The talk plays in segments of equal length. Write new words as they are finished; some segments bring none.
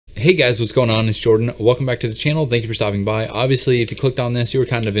Hey guys, what's going on? It's Jordan. Welcome back to the channel. Thank you for stopping by. Obviously, if you clicked on this, you were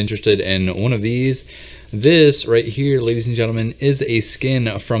kind of interested in one of these. This right here, ladies and gentlemen, is a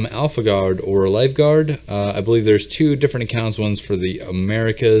skin from AlphaGuard or Lifeguard. I believe there's two different accounts, one's for the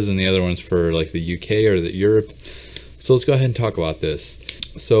Americas and the other one's for like the UK or the Europe. So let's go ahead and talk about this.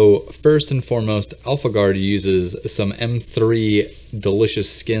 So first and foremost, AlphaGuard uses some M3 delicious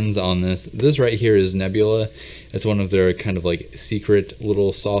skins on this. This right here is Nebula. It's one of their kind of like secret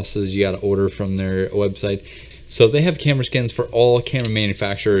little sauces you gotta order from their website. So they have camera skins for all camera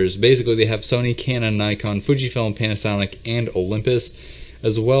manufacturers. Basically, they have Sony, Canon, Nikon, Fujifilm, Panasonic, and Olympus,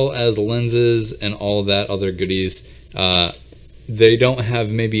 as well as lenses and all that other goodies. They don't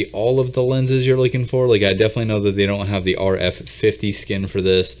have maybe all of the lenses you're looking for. Like, I definitely know that they don't have the RF50 skin for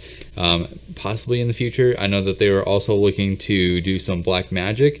this, possibly in the future. I know that they were also looking to do some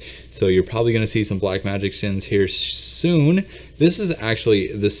Blackmagic, so you're probably going to see some Blackmagic skins here soon. This is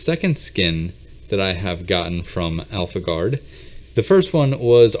actually the second skin that I have gotten from AlphaGuard. The first one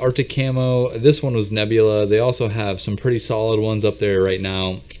was Arctic Camo. This one was Nebula. They also have some pretty solid ones up there right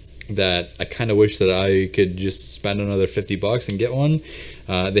now that I kind of wish that I could just spend another 50 bucks and get one.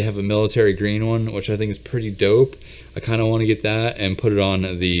 They have a military green one, which I think is pretty dope. I kind of want to get that and put it on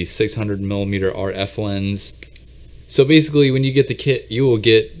the 600mm RF lens. So basically, when you get the kit, you will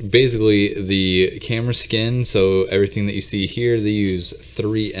get basically the camera skin. So everything that you see here, they use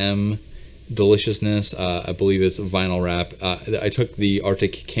 3M deliciousness. I believe it's vinyl wrap. I took the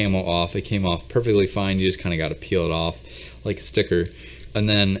Arctic Camo off. It came off perfectly fine. You just kind of got to peel it off like a sticker. And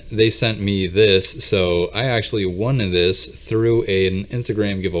then they sent me this, so I actually won this through an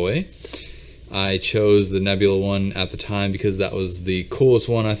Instagram giveaway. I chose the Nebula one at the time because that was the coolest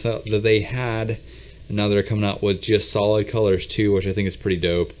one I thought that they had. And now they're coming out with just solid colors too, which I think is pretty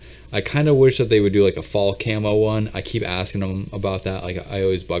dope. I kind of wish that they would do like a fall camo one. I keep asking them about that. Like, I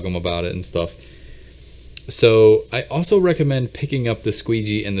always bug them about it and stuff. So I also recommend picking up the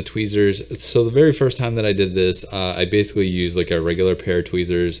squeegee and the tweezers. So the very first time that I did this, I basically used like a regular pair of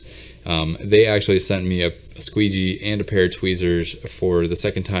tweezers. They actually sent me a squeegee and a pair of tweezers for the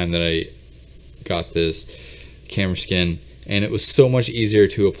second time that I got this camera skin, and it was so much easier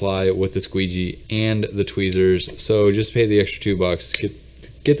to apply with the squeegee and the tweezers. So just pay the extra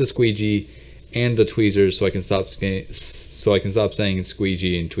 $2, get the squeegee and the tweezers, so I can stop saying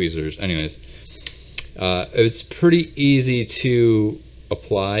squeegee and tweezers. Anyways. It's pretty easy to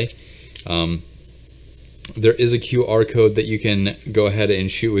apply. There is a QR code that you can go ahead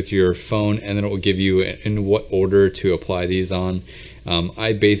and shoot with your phone, and then it will give you in what order to apply these on.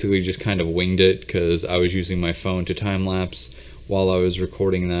 I basically just kind of winged it because I was using my phone to time lapse while I was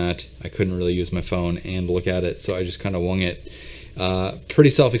recording that. I couldn't really use my phone and look at it, so I just kind of wung it. Pretty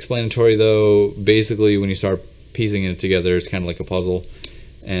self-explanatory though. Basically, when you start piecing it together, it's kind of like a puzzle.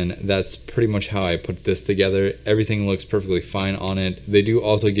 And that's pretty much how I put this together. Everything looks perfectly fine on it. They do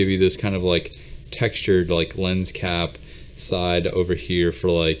also give you this kind of like textured like lens cap side over here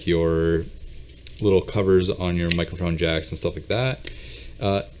for like your little covers on your microphone jacks and stuff like that.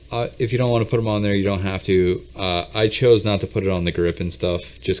 If you don't want to put them on there, you don't have to. I chose not to put it on the grip and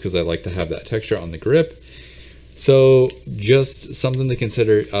stuff just because I like to have that texture on the grip. So just something to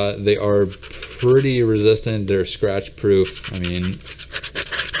consider. They are pretty resistant. They're scratch proof. I mean,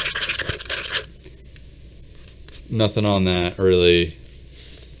 nothing on that really.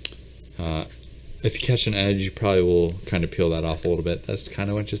 If you catch an edge, you probably will kind of peel that off a little bit. That's kind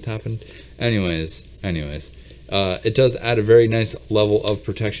of what just happened. Anyways, it does add a very nice level of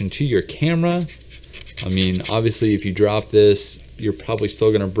protection to your camera. I mean, obviously, if you drop this, you're probably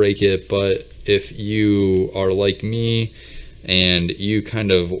still gonna break it, but if you are like me and you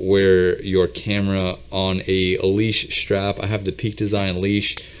kind of wear your camera on a leash strap, I have the Peak Design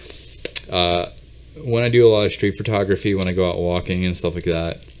leash. When I do a lot of street photography, when I go out walking and stuff like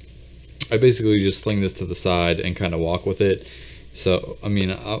that, I basically just sling this to the side and kind of walk with it. So, I mean,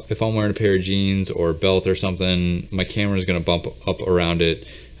 if I'm wearing a pair of jeans or a belt or something, my camera is going to bump up around it.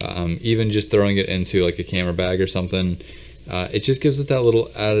 Even just throwing it into like a camera bag or something, it just gives it that little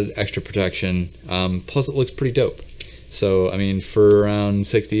added extra protection. Plus, it looks pretty dope. So, I mean, for around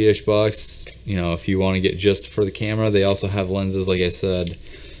 60-ish bucks, you know, if you want to get just for the camera, they also have lenses, like I said.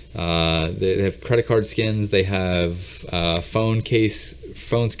 They have credit card skins. They have phone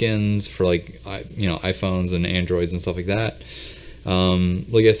skins for like, you know, iPhones and Androids and stuff like that.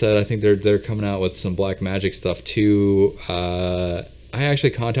 Like I said, I think they're coming out with some Blackmagic stuff too. I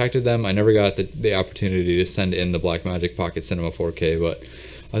actually contacted them. I never got the opportunity to send in the Blackmagic Pocket Cinema 4K, but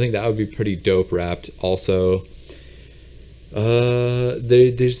I think that would be pretty dope wrapped also.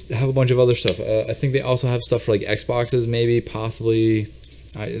 They just have a bunch of other stuff. I think they also have stuff for like Xboxes, maybe, possibly.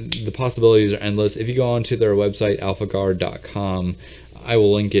 The possibilities are endless. If you go onto their website, alphagard.com, I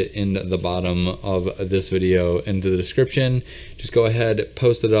will link it in the bottom of this video into the description. Just go ahead,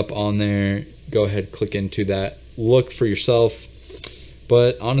 post it up on there. Go ahead, click into that. Look for yourself.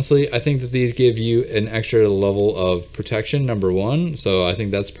 But honestly, I think that these give you an extra level of protection, number one. So I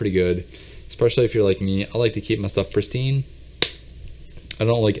think that's pretty good, especially if you're like me. I like to keep my stuff pristine. I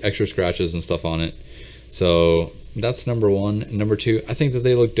don't like extra scratches and stuff on it. So that's number one. Number two, I think that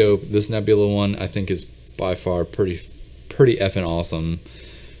they look dope. This Nebula one, I think, is by far pretty effing awesome.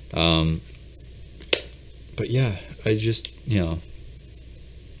 But yeah, I just,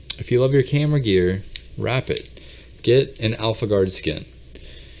 if you love your camera gear, wrap it. Get an AlphaGuard skin.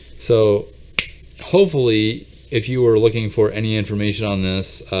 So hopefully, if you were looking for any information on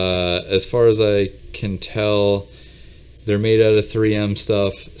this, as far as I can tell, they're made out of 3M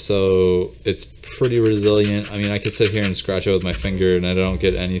stuff, so it's pretty resilient. I mean, I could sit here and scratch it with my finger and I don't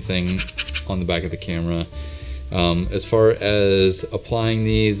get anything on the back of the camera. As far as applying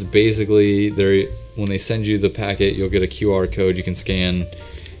these, basically, when they send you the packet, you'll get a QR code you can scan.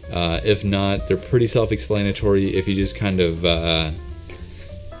 If not, they're pretty self-explanatory if you just kind of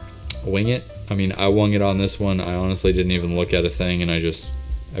wing it. I mean, I wung it on this one. I honestly didn't even look at a thing, and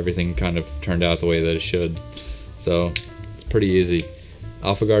everything kind of turned out the way that it should. So it's pretty easy.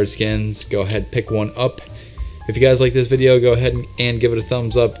 AlphaGuard skins, go ahead, pick one up. If you guys like this video, go ahead and give it a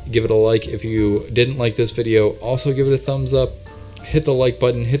thumbs up. Give it a like. If you didn't like this video, also give it a thumbs up. Hit the like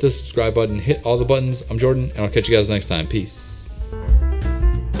button, hit the subscribe button, hit all the buttons. I'm Jordan, and I'll catch you guys next time. Peace.